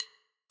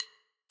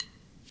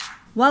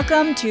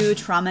Welcome to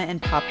Trauma and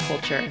Pop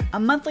Culture, a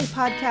monthly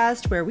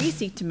podcast where we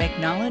seek to make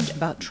knowledge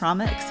about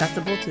trauma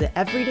accessible to the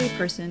everyday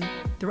person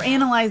through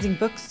analyzing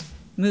books,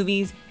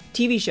 movies,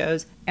 TV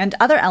shows, and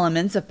other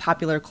elements of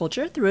popular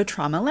culture through a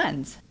trauma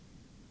lens.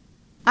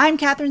 I'm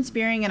Catherine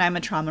Spearing, and I'm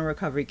a trauma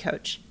recovery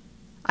coach.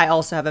 I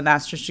also have a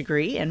master's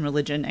degree in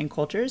religion and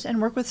cultures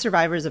and work with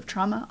survivors of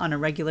trauma on a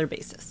regular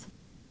basis.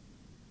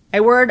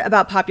 A word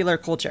about popular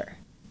culture.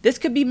 This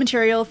could be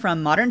material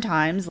from modern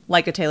times,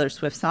 like a Taylor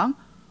Swift song,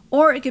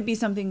 or it could be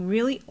something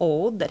really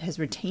old that has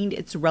retained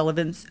its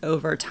relevance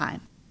over time,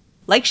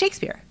 like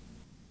Shakespeare.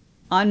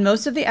 On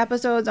most of the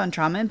episodes on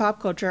trauma and pop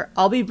culture,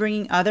 I'll be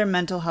bringing other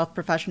mental health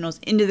professionals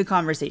into the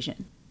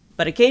conversation,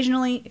 but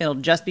occasionally it'll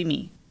just be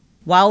me.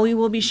 While we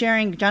will be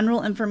sharing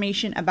general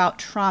information about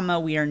trauma,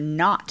 we are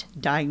not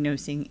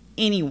diagnosing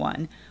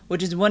anyone,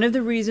 which is one of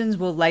the reasons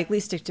we'll likely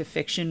stick to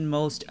fiction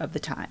most of the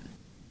time.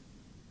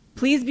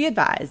 Please be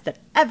advised that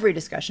every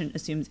discussion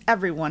assumes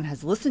everyone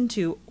has listened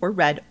to or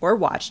read or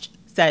watched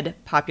said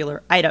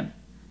popular item.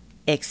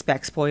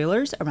 Expect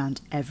spoilers around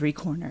every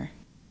corner.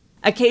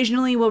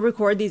 Occasionally, we'll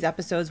record these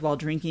episodes while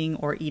drinking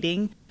or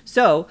eating,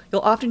 so you'll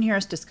often hear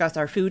us discuss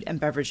our food and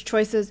beverage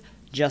choices.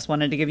 Just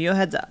wanted to give you a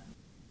heads up.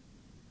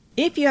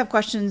 If you have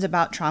questions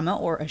about trauma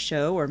or a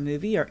show or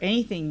movie or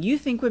anything you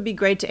think would be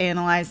great to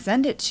analyze,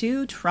 send it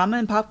to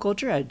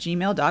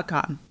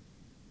traumaandpopculture@gmail.com.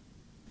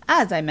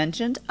 As I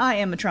mentioned, I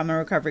am a trauma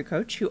recovery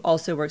coach who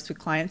also works with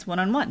clients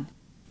one-on-one.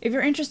 If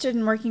you're interested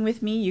in working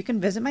with me, you can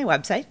visit my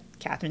website,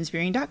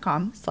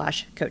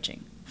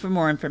 catherinespearing.com/coaching, for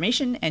more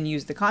information and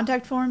use the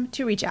contact form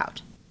to reach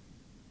out.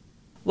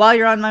 While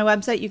you're on my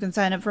website, you can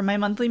sign up for my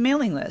monthly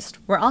mailing list,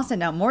 where I'll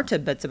send out more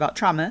tidbits about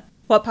trauma,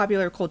 what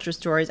popular culture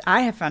stories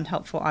I have found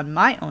helpful on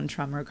my own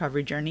trauma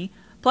recovery journey,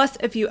 plus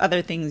a few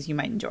other things you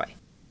might enjoy.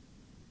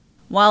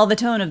 While the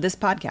tone of this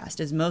podcast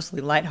is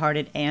mostly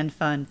lighthearted and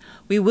fun,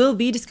 we will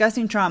be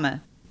discussing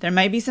trauma. There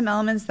might be some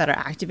elements that are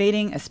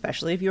activating,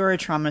 especially if you're a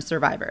trauma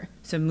survivor.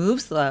 So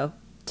move slow,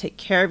 take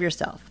care of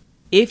yourself.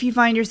 If you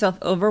find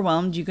yourself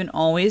overwhelmed, you can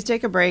always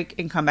take a break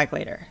and come back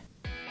later.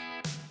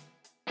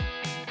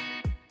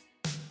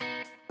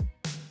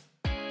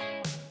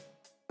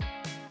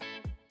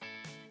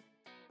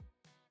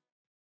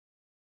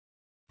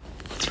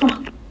 What's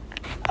wrong?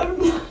 I'm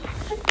not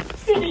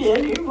pretty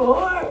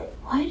anymore.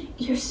 What?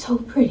 You're so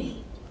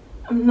pretty.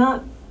 I'm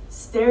not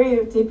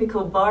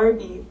stereotypical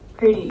Barbie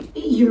pretty.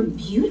 You're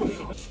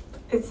beautiful.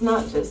 It's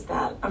not just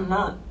that. I'm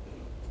not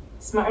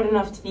smart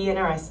enough to be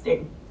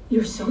interesting.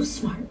 You're so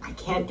smart. I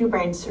can't do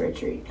brain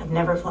surgery. I've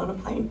never flown a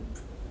plane.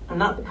 I'm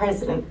not the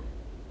president.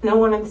 No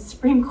one on the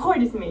Supreme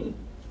Court is me.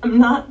 I'm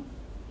not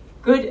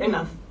good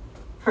enough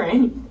for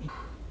anything.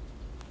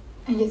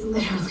 It is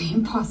literally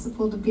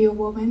impossible to be a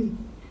woman.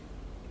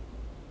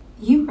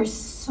 You are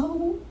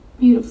so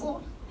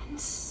beautiful and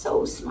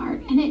so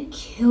smart, and it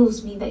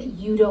kills me that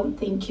you don't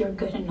think you're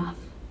good enough.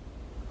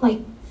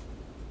 Like,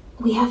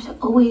 we have to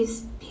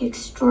always be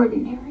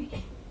extraordinary.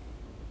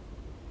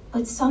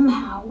 But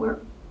somehow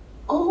we're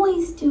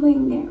always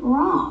doing it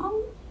wrong.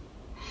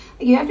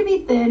 Like, you have to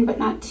be thin, but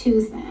not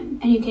too thin.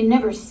 And you can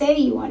never say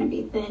you want to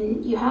be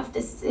thin. You have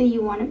to say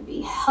you want to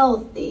be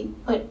healthy,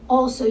 but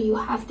also you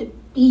have to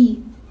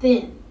be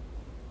thin.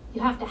 You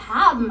have to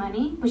have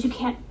money, but you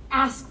can't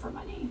ask for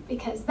money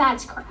because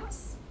that's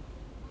crass.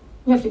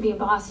 You have to be a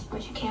boss,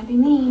 but you can't be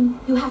mean.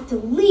 You have to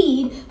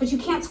lead, but you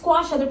can't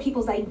squash other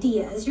people's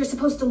ideas. You're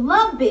supposed to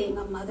love being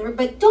a mother,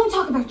 but don't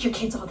talk about your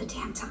kids all the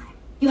damn time.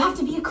 You have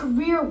to be a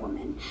career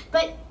woman,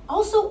 but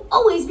also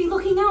always be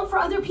looking out for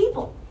other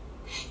people.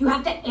 You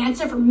have to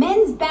answer for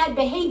men's bad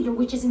behavior,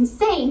 which is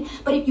insane,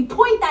 but if you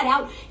point that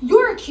out,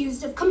 you're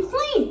accused of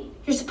complaining.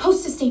 You're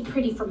supposed to stay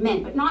pretty for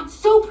men, but not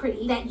so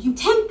pretty that you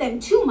tempt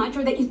them too much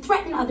or that you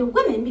threaten other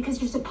women,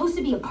 because you're supposed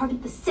to be a part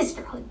of the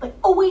sisterhood, but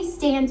always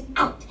stand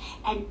out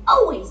and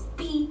always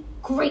be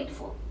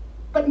grateful.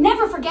 But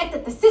never forget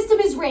that the system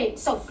is rigged,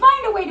 so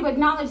find a way to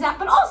acknowledge that,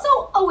 but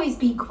also always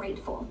be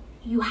grateful.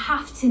 You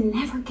have to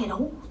never get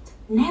old,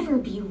 never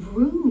be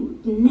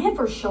rude,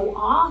 never show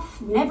off,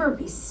 never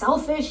be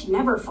selfish,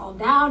 never fall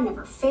down,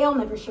 never fail,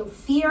 never show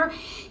fear,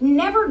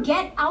 never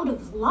get out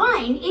of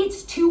line.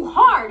 It's too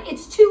hard,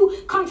 it's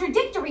too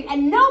contradictory,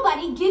 and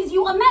nobody gives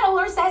you a medal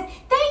or says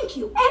thank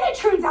you. And it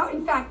turns out,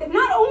 in fact, that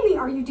not only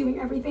are you doing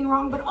everything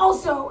wrong, but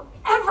also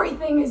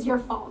everything is your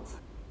fault.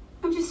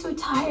 I'm just so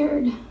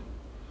tired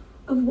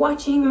of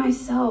watching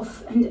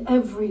myself and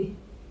every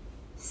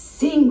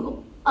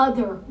single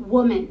other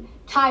woman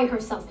tie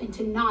herself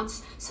into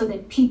knots so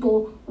that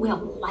people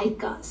will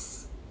like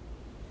us.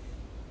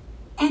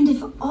 And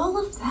if all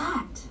of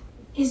that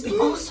is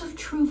also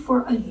true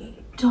for a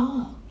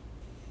doll,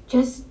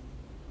 just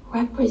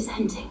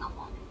representing a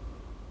woman,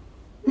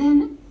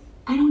 then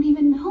I don't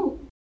even know.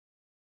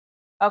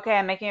 Okay,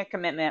 I'm making a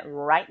commitment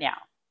right now.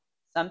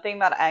 Something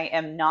that I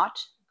am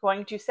not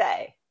going to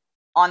say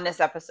on this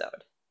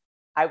episode.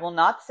 I will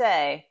not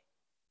say,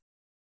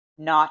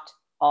 not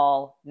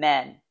all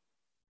men.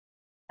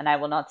 And I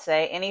will not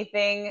say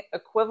anything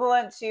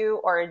equivalent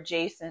to or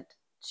adjacent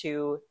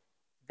to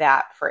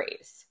that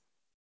phrase.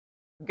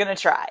 I'm going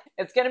to try.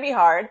 It's going to be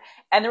hard.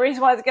 And the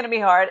reason why it's going to be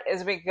hard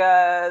is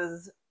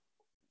because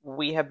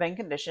we have been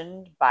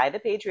conditioned by the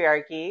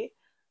patriarchy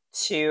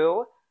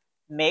to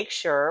make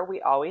sure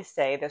we always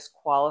say this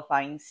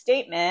qualifying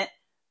statement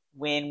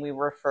when we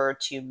refer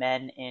to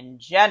men in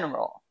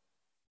general.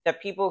 The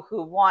people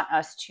who want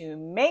us to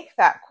make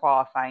that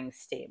qualifying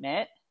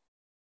statement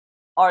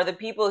are the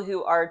people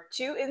who are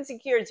too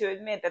insecure to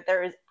admit that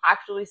there is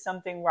actually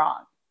something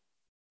wrong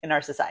in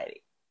our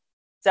society.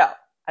 So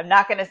I'm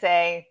not going to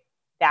say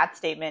that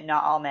statement,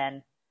 not all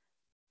men.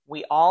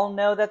 We all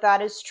know that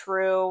that is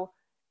true.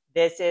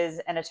 This is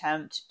an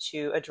attempt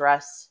to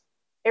address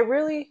a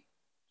really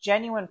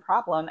genuine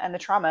problem and the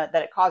trauma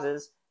that it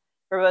causes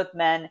for both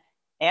men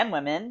and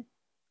women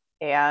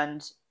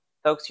and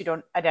folks who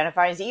don't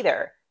identify as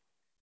either.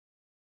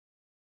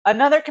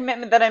 Another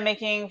commitment that I'm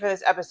making for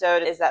this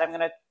episode is that I'm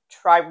going to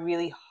try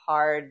really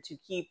hard to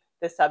keep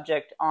the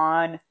subject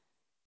on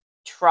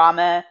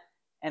trauma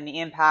and the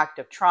impact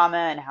of trauma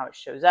and how it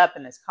shows up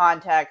in this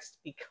context,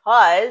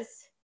 because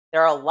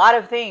there are a lot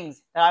of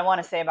things that I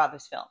want to say about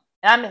this film.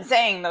 And I've been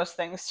saying those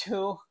things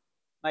to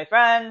my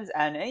friends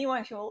and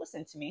anyone who will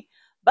listen to me,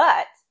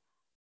 but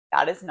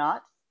that is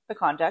not the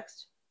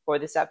context for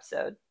this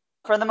episode.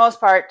 For the most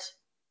part,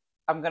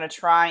 I'm going to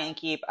try and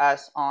keep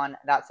us on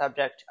that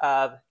subject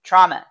of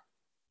trauma.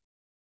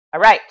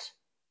 All right.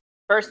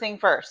 First thing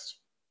first,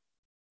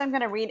 I'm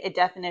going to read a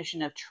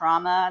definition of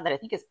trauma that I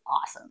think is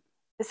awesome.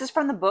 This is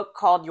from the book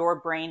called Your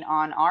Brain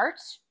on Art,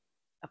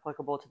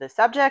 applicable to this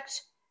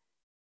subject.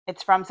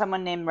 It's from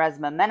someone named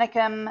Resmaa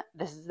Menakem.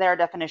 This is their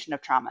definition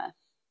of trauma.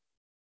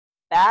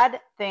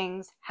 Bad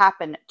things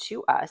happen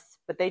to us,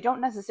 but they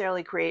don't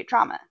necessarily create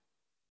trauma.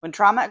 When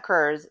trauma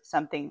occurs,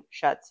 something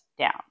shuts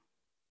down.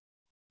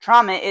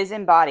 Trauma is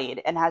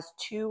embodied and has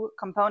two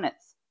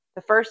components.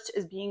 The first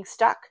is being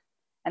stuck,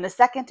 and the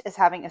second is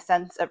having a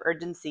sense of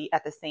urgency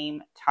at the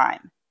same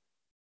time.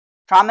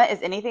 Trauma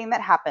is anything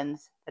that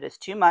happens that is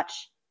too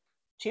much,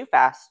 too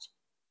fast,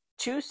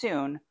 too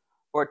soon,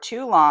 or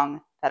too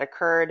long that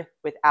occurred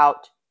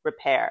without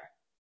repair.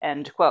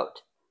 End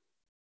quote.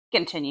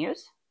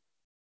 Continues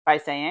by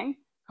saying,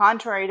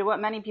 contrary to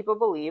what many people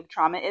believe,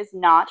 trauma is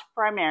not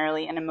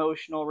primarily an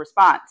emotional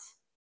response.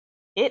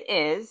 It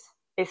is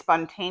a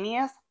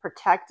spontaneous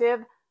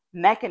protective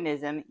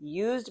mechanism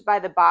used by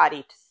the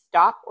body to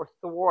stop or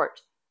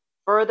thwart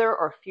further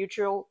or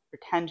future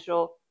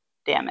potential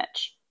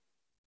damage.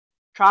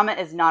 Trauma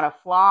is not a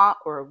flaw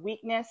or a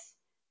weakness.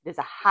 It is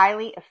a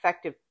highly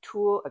effective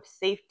tool of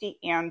safety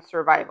and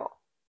survival.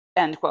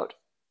 End quote.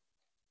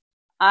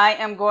 I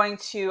am going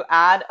to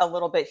add a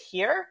little bit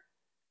here.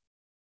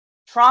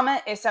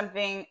 Trauma is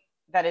something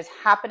that is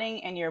happening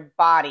in your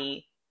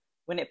body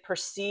when it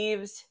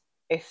perceives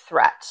a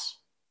threat.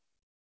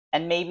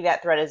 And maybe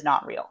that threat is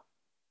not real.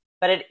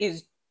 But it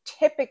is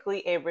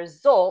typically a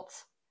result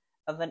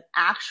of an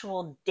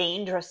actual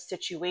dangerous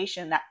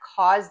situation that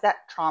caused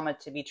that trauma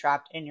to be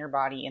trapped in your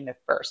body in the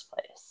first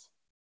place.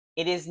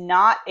 It is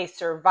not a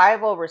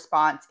survival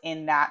response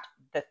in that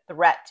the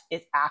threat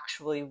is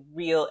actually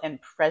real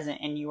and present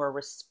and you are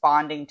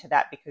responding to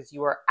that because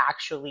you are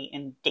actually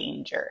in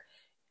danger.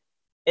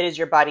 It is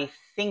your body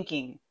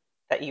thinking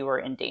that you are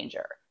in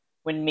danger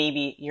when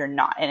maybe you're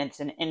not, and it's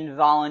an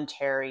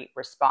involuntary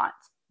response.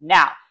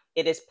 Now,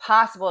 it is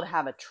possible to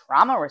have a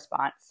trauma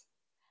response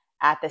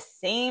at the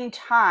same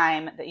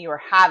time that you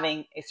are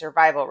having a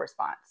survival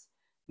response,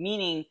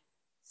 meaning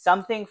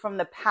something from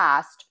the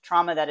past,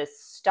 trauma that is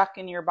stuck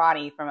in your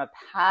body from a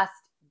past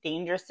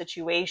dangerous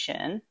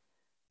situation,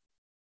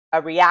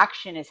 a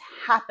reaction is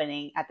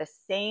happening at the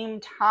same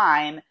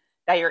time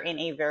that you're in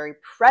a very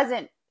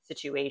present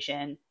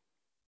situation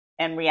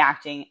and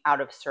reacting out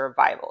of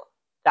survival.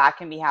 That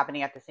can be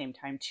happening at the same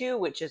time too,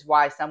 which is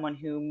why someone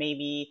who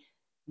maybe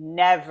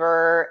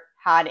never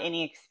had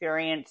any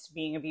experience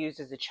being abused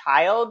as a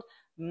child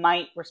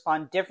might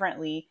respond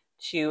differently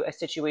to a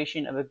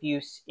situation of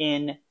abuse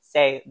in,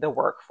 say, the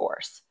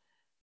workforce.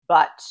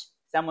 But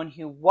someone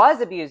who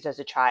was abused as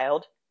a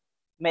child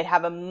might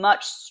have a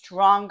much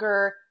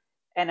stronger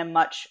and a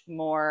much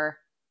more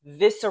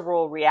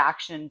visceral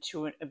reaction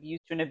to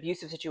an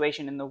abusive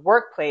situation in the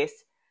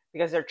workplace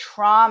because their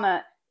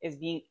trauma is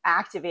being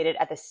activated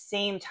at the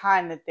same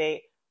time that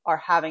they are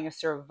having a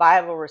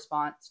survival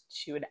response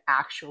to an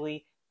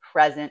actually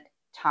present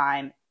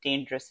time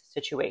dangerous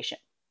situation.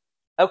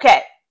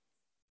 Okay,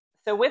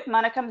 so with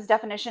Menakem's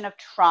definition of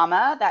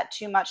trauma, that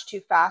too much,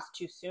 too fast,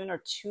 too soon,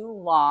 or too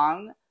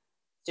long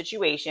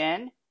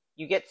situation,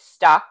 you get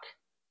stuck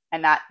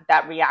and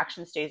that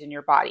reaction stays in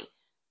your body.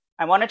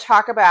 I want to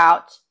talk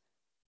about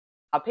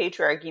how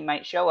patriarchy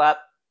might show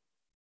up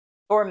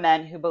for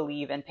men who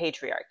believe in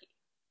patriarchy.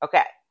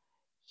 Okay,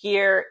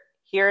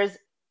 here's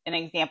an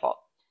example.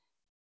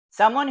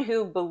 Someone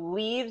who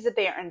believes that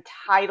they are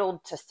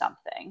entitled to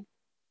something,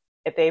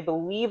 if they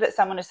believe that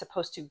someone is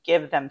supposed to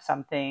give them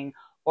something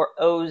or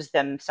owes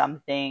them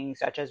something,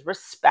 such as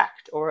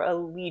respect or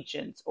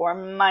allegiance or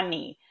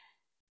money,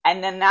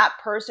 and then that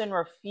person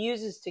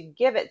refuses to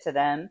give it to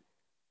them,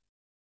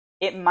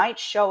 it might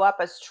show up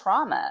as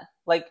trauma.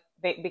 Like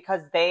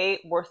because they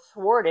were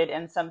thwarted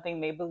in something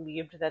they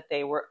believed that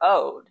they were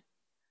owed.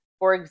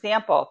 For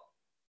example,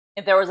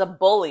 if there was a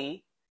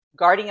bully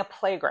guarding a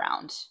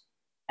playground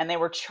and they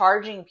were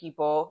charging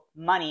people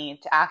money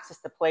to access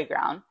the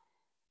playground,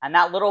 and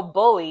that little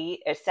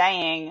bully is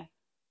saying,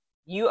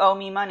 you owe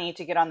me money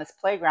to get on this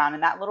playground,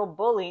 and that little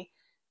bully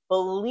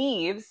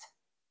believes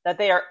that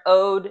they are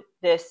owed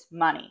this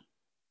money.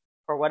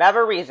 For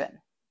whatever reason,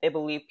 they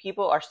believe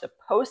people are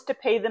supposed to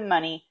pay them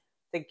money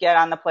to get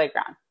on the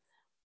playground.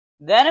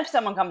 Then if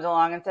someone comes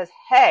along and says,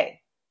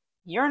 hey,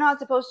 you're not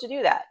supposed to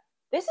do that.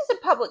 This is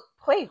a public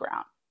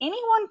playground.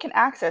 Anyone can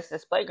access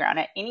this playground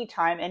at any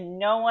time and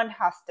no one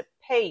has to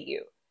pay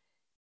you.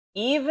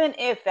 Even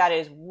if that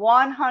is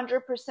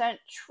 100%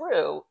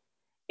 true,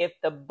 if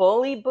the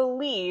bully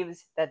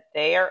believes that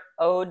they are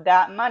owed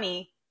that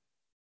money,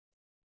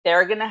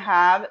 they're going to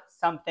have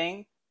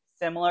something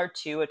similar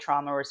to a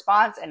trauma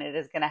response, and it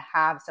is going to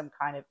have some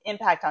kind of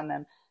impact on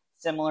them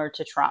similar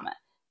to trauma.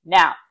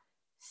 Now,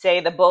 say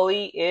the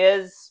bully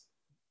is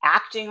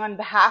acting on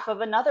behalf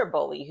of another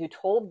bully who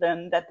told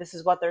them that this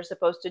is what they're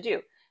supposed to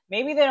do.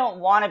 Maybe they don't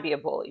want to be a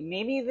bully.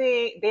 Maybe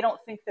they don't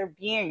think they're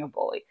being a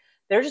bully.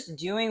 They're just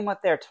doing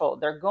what they're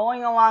told. They're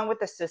going along with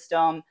the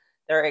system.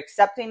 They're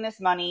accepting this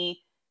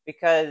money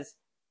because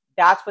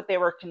that's what they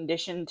were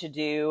conditioned to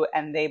do,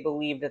 and they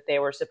believe that they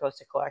were supposed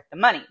to collect the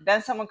money.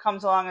 Then someone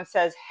comes along and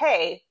says,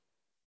 hey,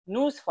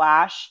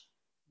 newsflash,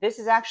 this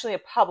is actually a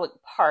public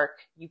park.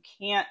 You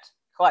can't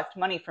collect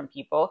money from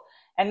people.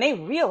 And they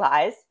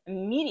realize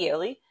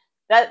immediately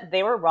that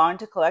they were wrong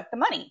to collect the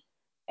money.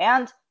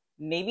 And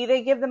maybe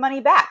they give the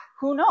money back.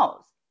 Who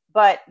knows?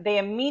 But they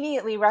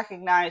immediately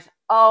recognize,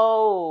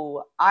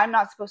 oh, I'm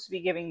not supposed to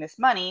be giving this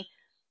money.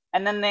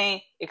 And then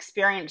they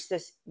experience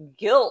this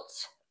guilt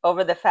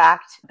over the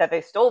fact that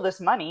they stole this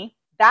money.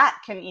 That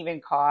can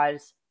even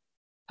cause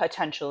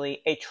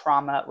potentially a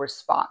trauma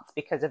response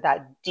because of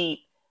that deep,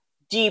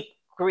 deep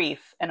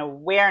grief and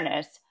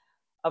awareness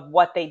of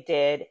what they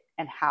did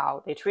and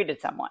how they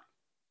treated someone.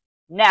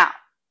 Now,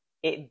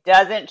 it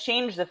doesn't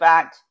change the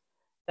fact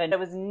that it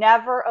was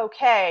never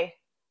okay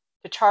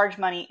to charge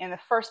money in the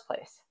first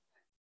place.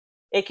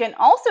 It can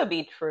also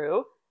be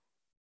true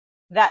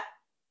that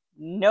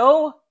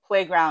no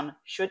playground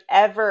should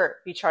ever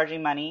be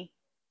charging money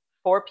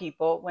for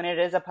people when it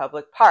is a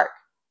public park.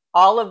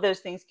 All of those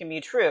things can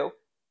be true,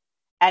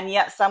 and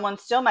yet someone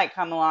still might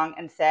come along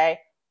and say,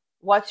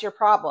 what's your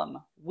problem?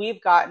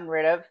 We've gotten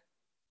rid of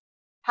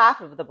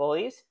half of the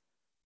bullies.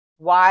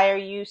 Why are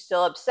you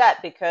still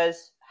upset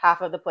because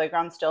half of the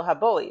playgrounds still have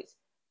bullies?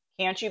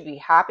 Can't you be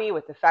happy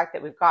with the fact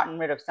that we've gotten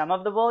rid of some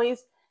of the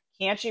bullies?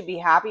 Can't you be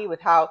happy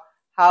with how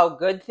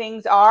good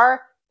things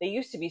are? They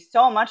used to be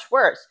so much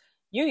worse.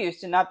 You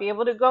used to not be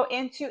able to go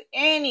into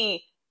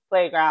any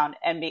playground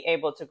and be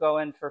able to go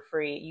in for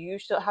free. You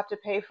used to have to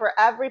pay for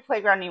every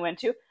playground you went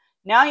to.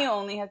 Now you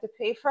only have to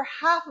pay for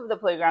half of the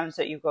playgrounds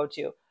that you go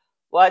to.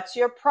 What's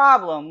your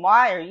problem?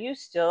 Why are you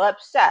still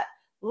upset?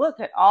 Look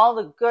at all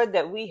the good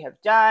that we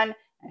have done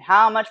and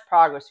how much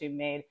progress we've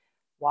made.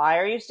 Why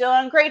are you still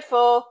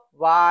ungrateful?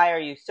 Why are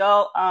you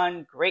so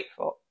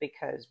ungrateful?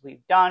 Because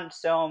we've done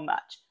so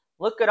much.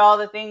 Look at all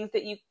the things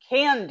that you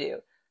can do.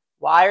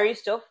 Why are you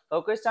still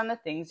focused on the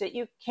things that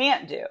you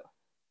can't do?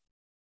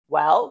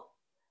 Well,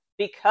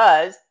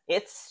 because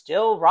it's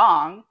still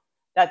wrong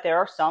that there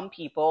are some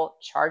people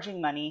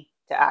charging money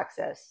to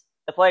access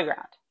the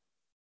playground.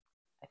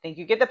 I think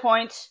you get the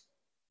point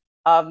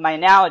of my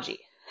analogy.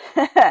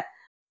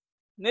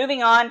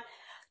 Moving on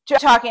to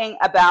talking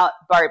about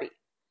Barbie.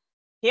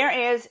 Here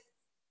is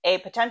a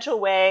potential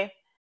way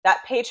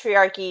that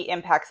patriarchy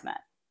impacts men.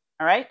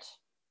 All right?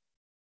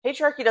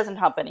 Patriarchy doesn't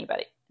help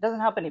anybody. It doesn't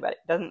help anybody.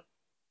 It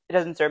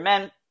doesn't serve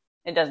men.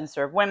 It doesn't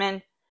serve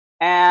women.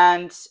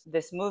 And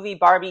this movie,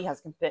 Barbie,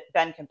 has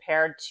been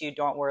compared to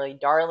Don't Worry,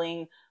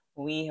 Darling.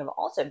 We have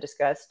also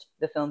discussed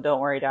the film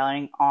Don't Worry,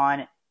 Darling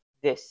on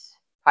this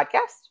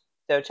podcast.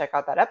 So check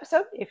out that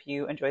episode if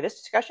you enjoy this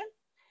discussion.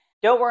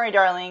 Don't Worry,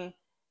 Darling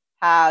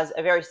has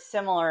a very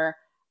similar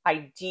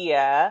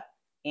idea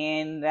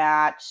in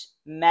that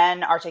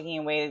men are taking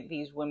away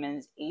these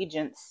women's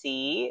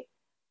agency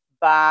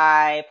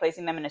by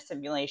placing them in a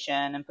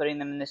simulation and putting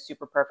them in this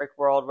super perfect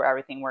world where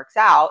everything works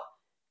out.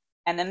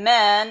 And the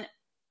men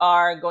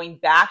are going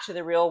back to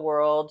the real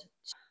world.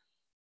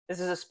 This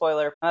is a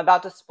spoiler. I'm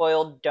about to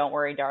spoil Don't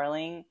Worry,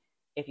 Darling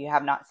if you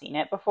have not seen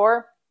it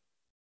before.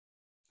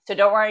 So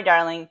Don't Worry,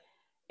 Darling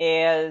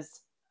is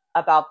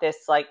about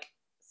this like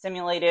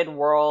simulated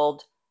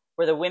world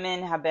where the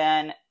women have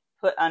been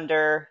put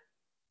under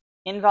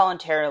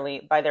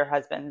involuntarily by their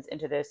husbands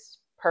into this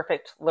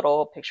perfect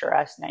little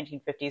picturesque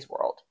 1950s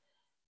world.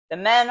 The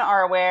men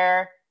are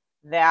aware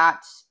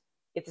that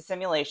it's a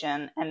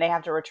simulation and they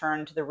have to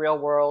return to the real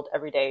world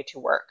every day to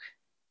work,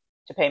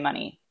 to pay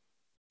money,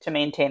 to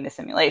maintain the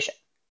simulation.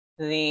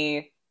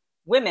 The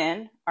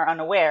women are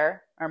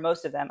unaware, or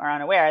most of them are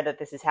unaware, that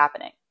this is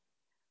happening.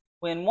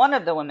 When one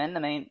of the women,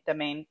 the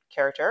main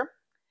character,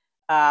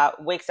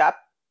 wakes up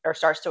or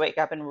starts to wake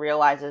up and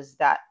realizes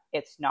that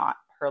it's not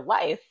her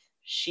life,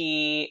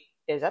 she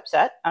is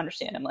upset,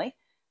 understandably.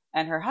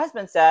 And her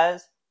husband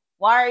says,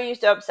 "Why are you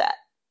so upset?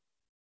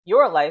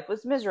 Your life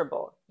was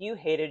miserable. You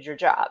hated your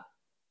job."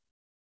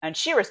 And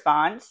she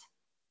responds,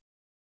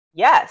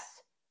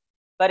 "Yes,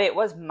 but it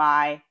was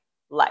my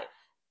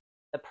life.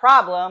 The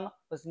problem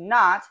was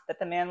not that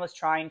the man was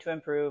trying to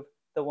improve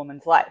the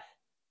woman's life.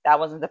 That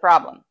wasn't the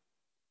problem.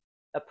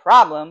 The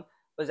problem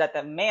was that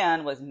the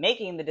man was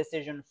making the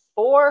decision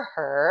for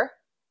her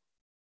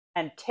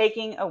and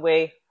taking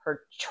away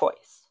her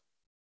choice."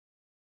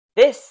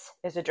 This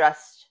is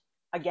addressed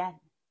again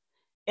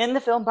in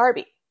the film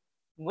Barbie,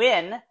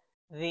 when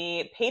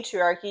the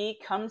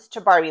patriarchy comes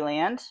to Barbie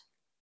land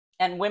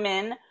and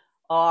women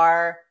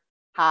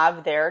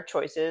have their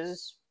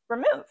choices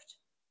removed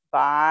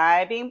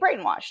by being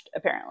brainwashed,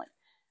 apparently.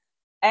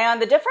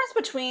 And the difference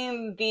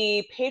between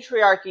the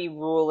patriarchy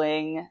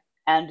ruling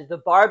and the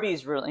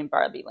Barbies ruling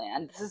Barbie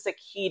land, this is a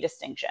key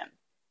distinction.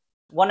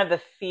 One of the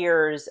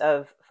fears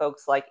of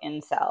folks like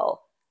Incel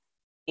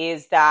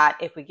is that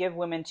if we give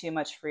women too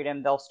much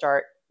freedom, they'll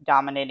start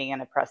dominating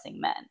and oppressing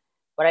men.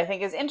 What I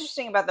think is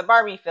interesting about the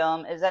Barbie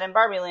film is that in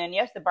Barbie land,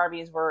 yes, the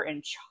Barbies were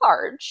in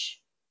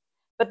charge,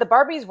 but the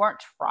Barbies weren't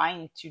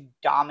trying to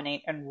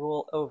dominate and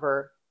rule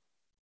over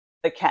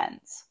the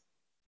Kens.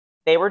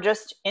 They were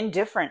just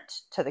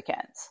indifferent to the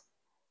Kens.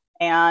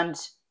 And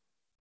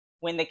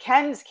when the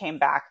Kens came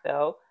back,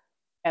 though,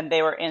 and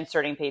they were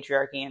inserting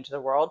patriarchy into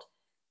the world,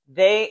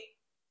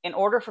 in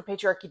order for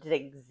patriarchy to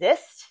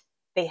exist,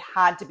 they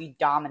had to be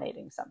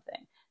dominating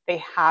something. They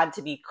had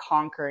to be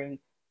conquering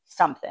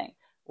something,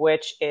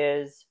 which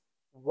is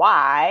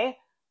why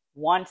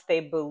once they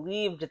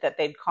believed that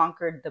they'd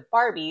conquered the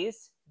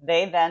Barbies,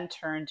 they then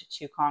turned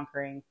to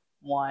conquering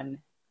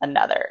one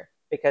another,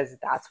 because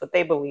that's what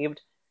they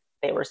believed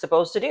they were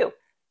supposed to do.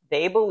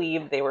 They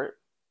believed they were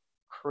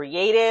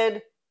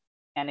created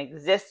and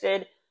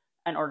existed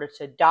in order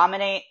to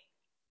dominate.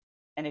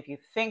 And if you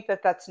think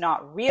that that's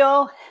not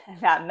real, and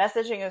that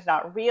messaging is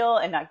not real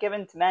and not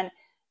given to men,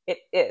 it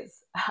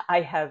is.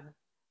 I have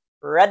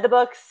read the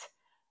books.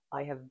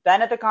 I have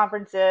been at the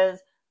conferences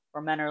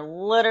where men are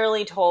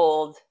literally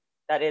told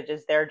that it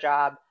is their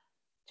job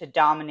to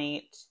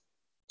dominate,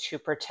 to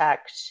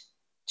protect,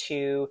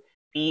 to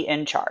be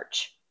in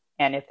charge.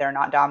 And if they're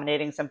not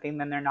dominating something,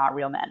 then they're not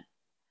real men.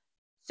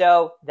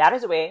 So that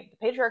is a way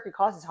the patriarchy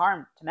causes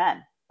harm to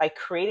men, by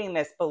creating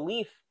this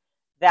belief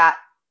that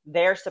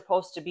they're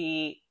supposed to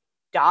be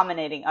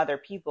dominating other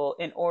people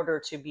in order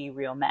to be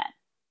real men.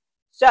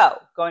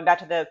 So going back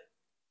to the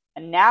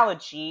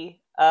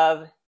analogy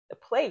of the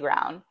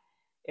playground,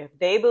 if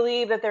they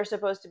believe that they're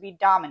supposed to be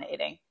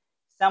dominating,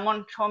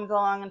 someone comes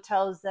along and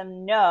tells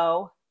them,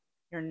 "No,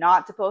 you're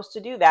not supposed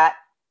to do that."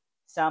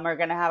 Some are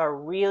going to have a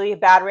really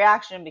bad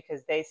reaction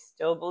because they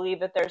still believe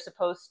that they're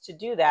supposed to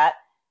do that.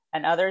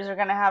 And others are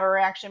going to have a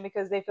reaction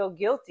because they feel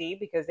guilty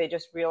because they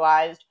just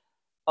realized,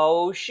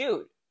 "Oh,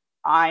 shoot,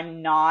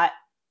 I'm not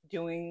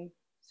doing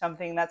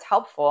something that's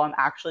helpful. I'm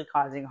actually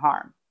causing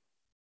harm."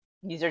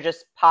 These are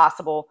just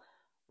possible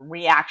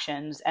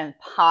reactions and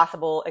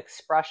possible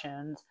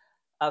expressions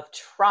of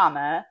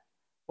trauma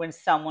when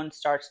someone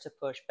starts to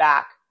push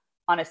back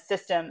on a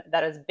system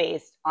that is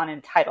based on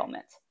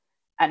entitlement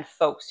and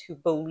folks who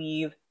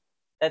believe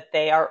that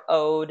they are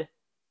owed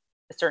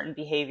a certain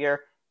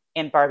behavior.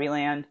 In Barbie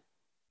land,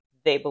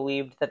 they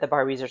believed that the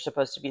Barbies are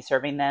supposed to be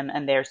serving them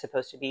and they're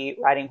supposed to be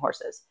riding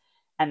horses.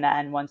 And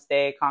then once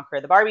they conquer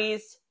the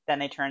Barbies, then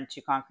they turn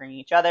to conquering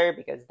each other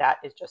because that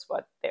is just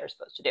what they're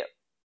supposed to do.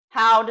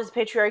 How does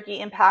patriarchy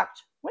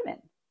impact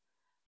women?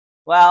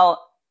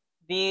 Well,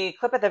 the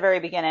clip at the very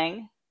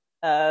beginning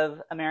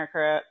of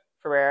America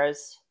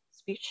Ferrera's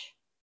speech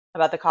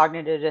about the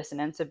cognitive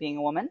dissonance of being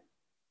a woman,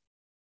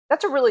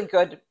 that's a really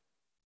good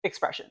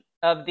expression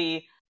of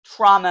the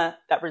trauma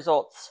that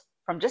results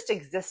from just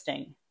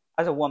existing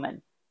as a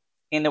woman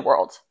in the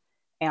world.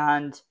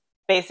 And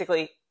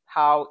basically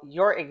how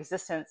your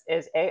existence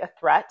is A, a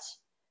threat,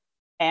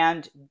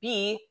 and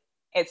B,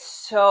 it's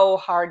so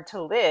hard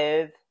to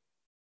live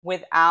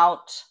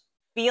without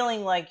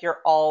feeling like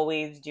you're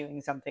always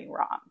doing something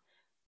wrong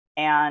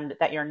and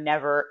that you're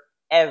never,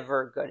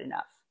 ever good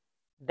enough.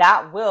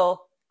 That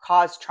will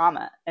cause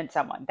trauma in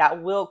someone.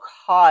 That will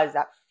cause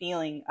that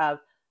feeling of,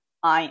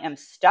 I am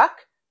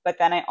stuck, but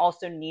then I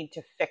also need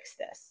to fix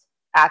this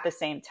at the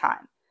same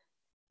time.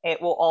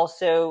 It will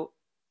also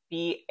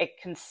be a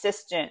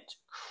consistent,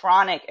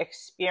 chronic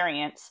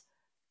experience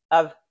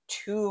of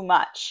too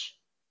much,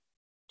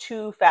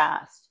 too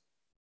fast,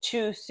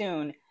 too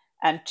soon,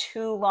 and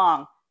too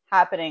long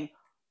happening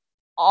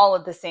all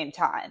at the same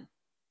time.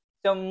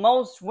 So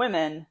most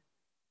women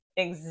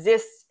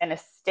exist in a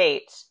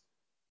state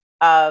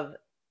of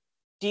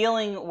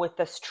dealing with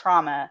this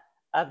trauma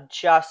of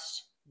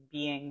just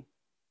being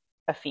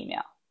a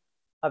female,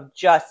 of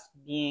just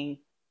being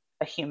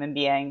a human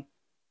being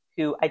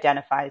who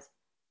identifies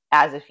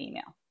as a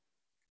female.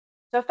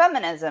 So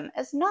feminism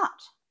is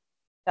not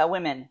that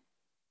women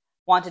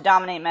want to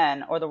dominate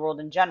men or the world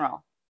in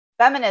general.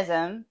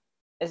 Feminism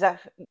is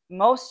that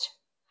most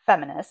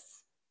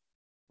feminists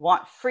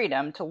want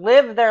freedom to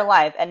live their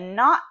life and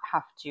not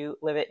have to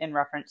live it in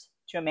reference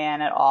to a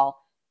man at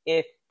all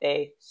if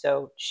they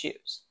so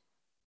choose.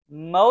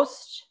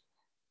 Most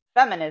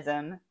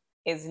feminism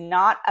is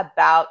not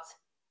about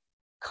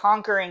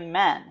conquering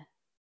men.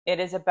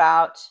 It is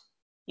about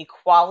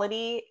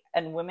equality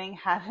and women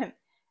having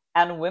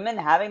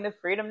the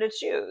freedom to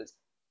choose.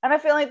 And I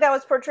feel like that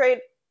was portrayed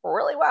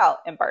really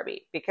well in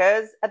Barbie,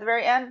 because at the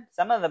very end,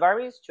 some of the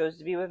Barbies chose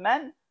to be with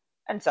men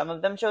and some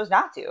of them chose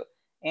not to.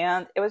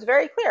 And it was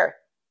very clear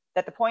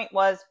that the point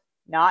was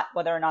not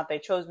whether or not they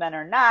chose men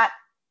or not.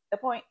 The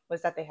point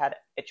was that they had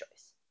a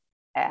choice.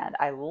 And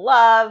I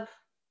love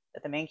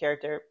that the main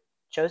character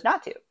chose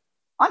not to.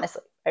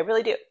 Honestly, I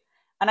really do.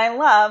 And I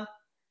love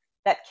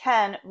that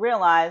Ken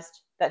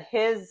realized that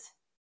his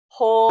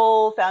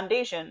whole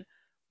foundation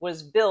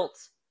was built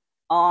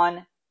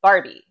on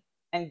Barbie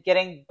and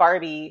getting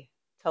Barbie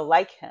to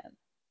like him,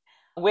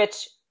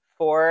 which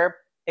for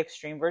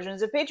extreme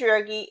versions of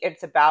patriarchy,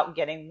 it's about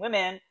getting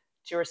women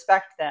to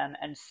respect them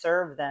and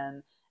serve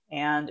them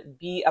and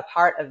be a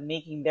part of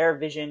making their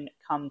vision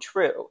come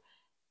true.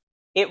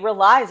 It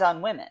relies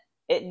on women.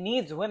 It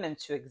needs women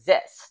to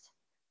exist.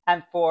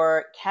 And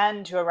for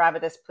Ken to arrive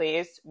at this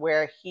place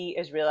where he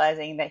is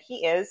realizing that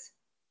he is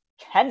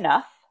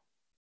enough,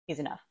 he's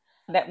enough,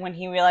 that when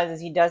he realizes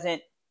he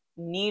doesn't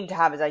need to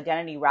have his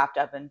identity wrapped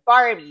up in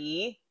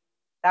Barbie,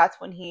 that's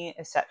when he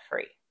is set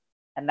free.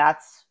 And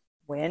that's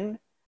when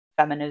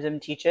feminism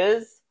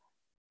teaches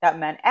that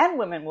men and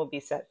women will be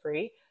set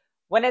free,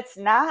 when it's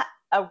not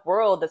a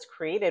world that's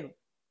created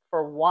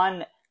for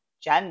one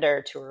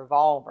gender to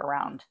revolve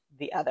around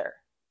the other,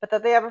 but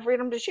that they have a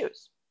freedom to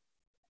choose.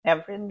 They have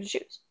a freedom to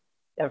choose.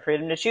 They have a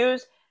freedom to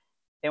choose.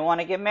 They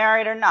want to get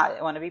married or not.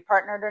 They want to be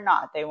partnered or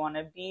not. They want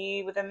to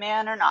be with a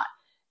man or not.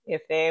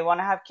 If they want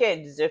to have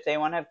kids, if they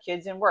want to have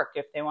kids in work,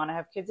 if they want to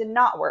have kids and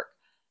not work.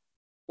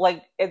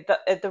 Like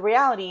the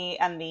reality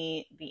and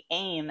the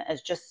aim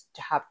is just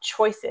to have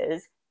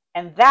choices.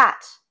 And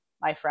that,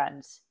 my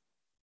friends,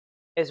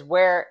 is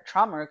where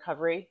trauma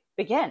recovery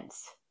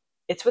begins.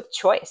 It's with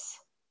choice.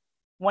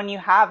 When you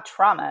have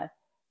trauma,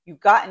 you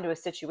got into a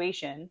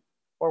situation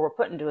or were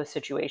put into a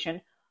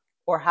situation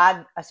or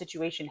had a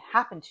situation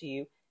happen to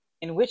you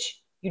in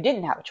which you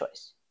didn't have a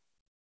choice.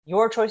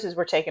 Your choices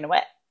were taken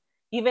away.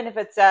 Even if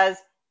it says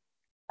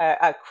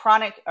a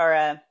chronic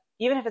or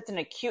even if it's an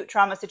acute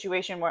trauma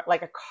situation where,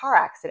 like a car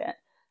accident,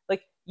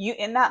 like you,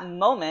 in that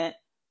moment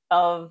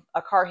of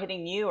a car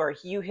hitting you or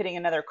you hitting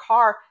another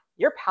car,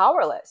 you're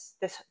powerless.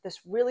 This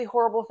really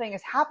horrible thing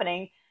is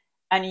happening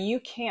and you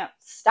can't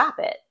stop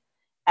it.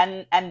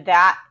 And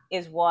that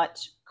is what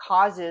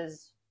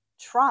causes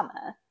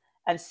trauma.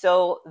 And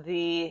so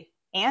the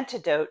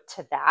antidote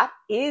to that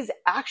is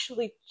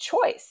actually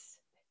choice,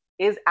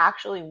 is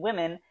actually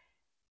women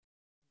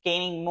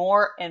gaining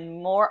more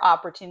and more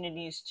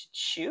opportunities to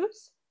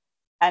choose,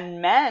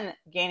 and men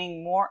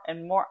gaining more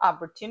and more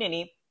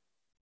opportunity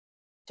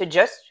to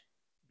just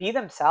be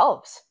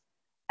themselves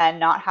and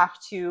not have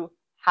to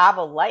have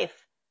a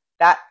life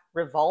that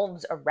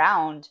revolves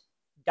around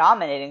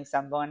dominating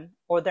someone,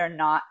 or they're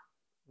not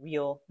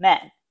real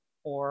men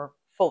or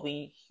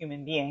fully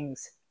human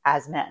beings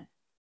as men.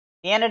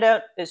 The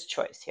antidote is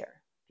choice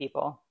here,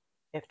 people.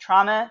 If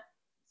trauma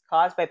is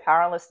caused by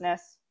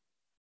powerlessness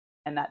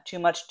and that too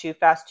much, too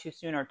fast, too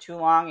soon, or too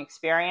long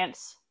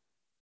experience,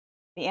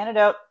 the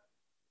antidote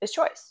is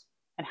choice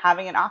and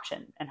having an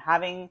option and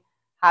having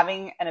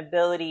an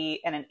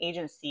ability and an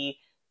agency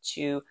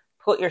to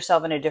put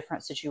yourself in a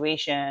different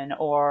situation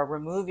or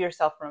remove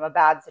yourself from a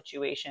bad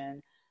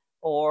situation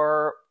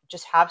or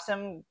just have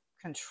some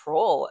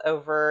control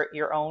over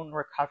your own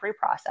recovery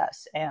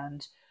process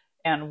and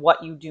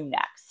what you do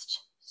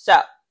next.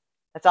 So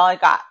that's all I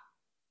got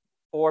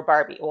for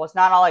Barbie. Well, it's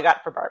not all I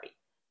got for Barbie.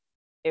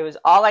 It was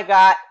all I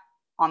got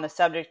on the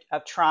subject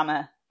of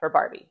trauma for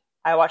Barbie.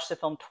 I watched the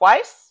film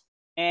twice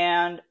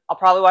and I'll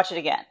probably watch it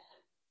again.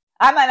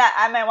 I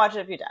might watch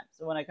it a few times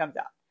when it comes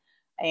out.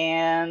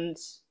 And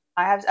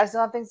I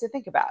still have things to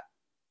think about.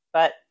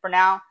 But for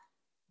now,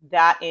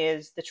 that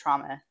is the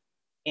trauma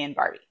in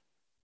Barbie.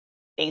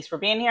 Thanks for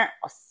being here.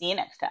 I'll see you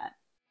next time.